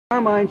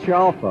Carmine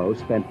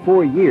spent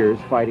 4 years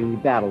fighting the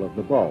Battle of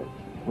the Bulge.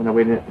 When I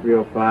weighed in at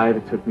 305,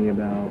 it took me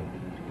about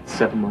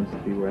 7 months to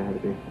be where I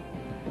had to be.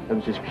 That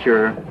was just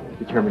pure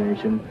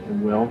determination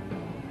and will.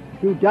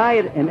 Through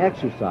diet and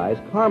exercise,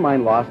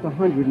 Carmine lost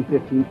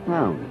 115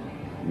 pounds.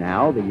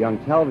 Now, the young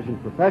television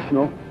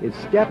professional is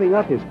stepping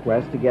up his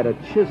quest to get a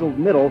chiseled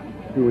middle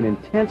through an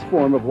intense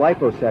form of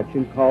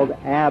liposuction called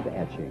ab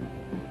etching.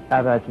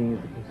 Ab etching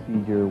is a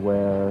procedure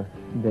where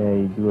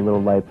they do a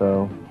little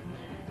lipo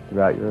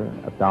throughout your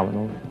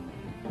abdominals,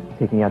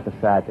 taking out the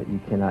fat that you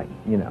cannot,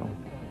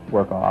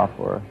 work off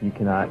or you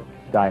cannot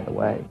diet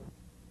away.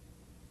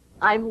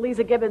 I'm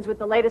Lisa Gibbons with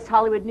the latest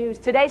Hollywood news.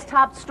 Today's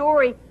top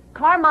story,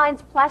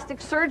 Carmine's plastic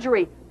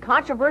surgery,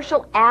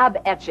 controversial ab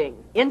etching.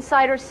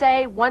 Insiders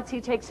say once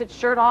he takes his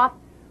shirt off,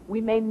 we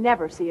may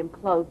never see him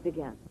clothed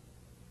again.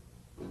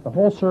 The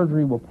whole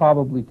surgery will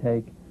probably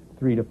take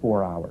 3 to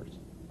 4 hours.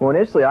 Well,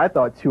 initially I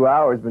thought 2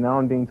 hours, but now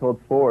I'm being told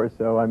 4,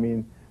 so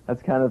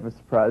that's kind of a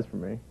surprise for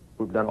me.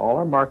 We've done all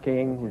our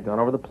marking, we've gone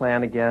over the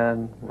plan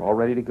again, we're all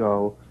ready to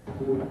go.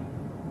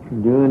 You're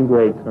doing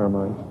great,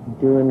 Carmine.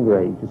 You're doing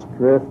great. Just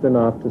drifting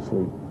off to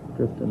sleep.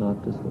 Drifting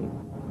off to sleep.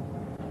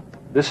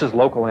 This is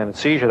local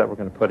anesthesia that we're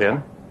going to put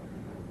in.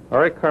 All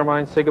right,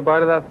 Carmine, say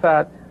goodbye to that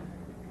fat.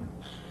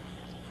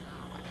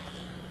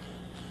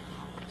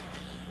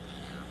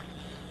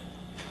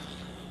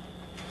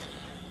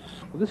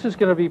 Well, this is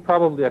going to be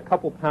probably a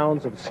couple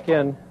pounds of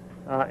skin,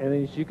 and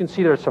as you can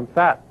see, there's some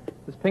fat.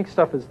 This pink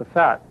stuff is the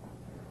fat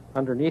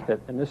underneath it,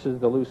 and this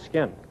is the loose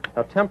skin.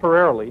 Now,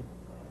 temporarily,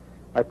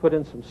 I put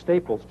in some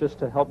staples just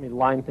to help me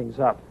line things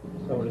up.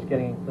 So we're just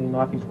getting him cleaned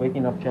off. He's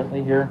waking up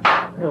gently here.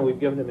 We've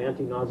given him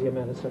anti-nausea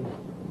medicine.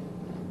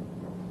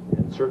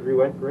 And surgery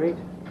went great.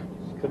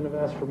 Just couldn't have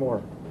asked for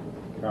more.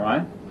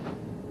 Carmine,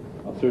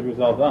 well, surgery's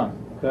all done,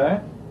 okay?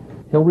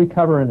 He'll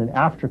recover in an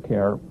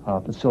aftercare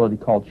facility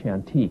called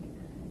Chantique.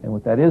 And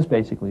what that is,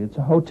 basically, it's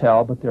a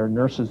hotel, but there are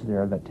nurses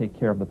there that take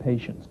care of the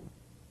patients.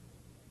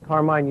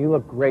 Carmine, you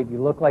look great.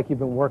 You look like you've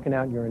been working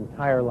out your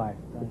entire life.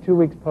 For 2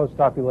 weeks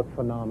post-op, you look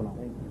phenomenal.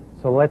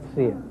 So let's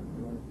see it.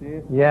 You want to see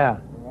it? Yeah.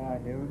 All right,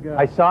 here we go.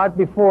 I saw it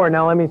before,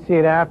 now let me see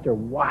it after.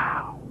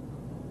 Wow.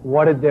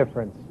 What a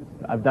difference.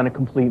 I've done a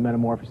complete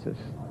metamorphosis.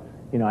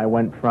 I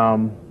went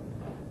from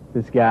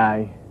this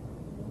guy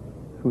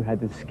who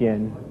had this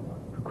skin,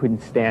 who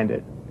couldn't stand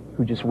it,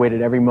 who just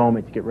waited every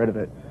moment to get rid of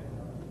it.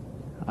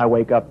 I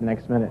wake up the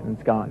next minute and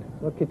it's gone.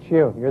 Look at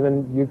you.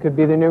 You could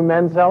be the new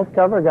Men's Health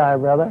cover guy,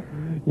 brother.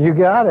 You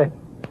got it.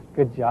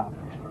 Good job.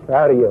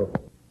 Proud of you.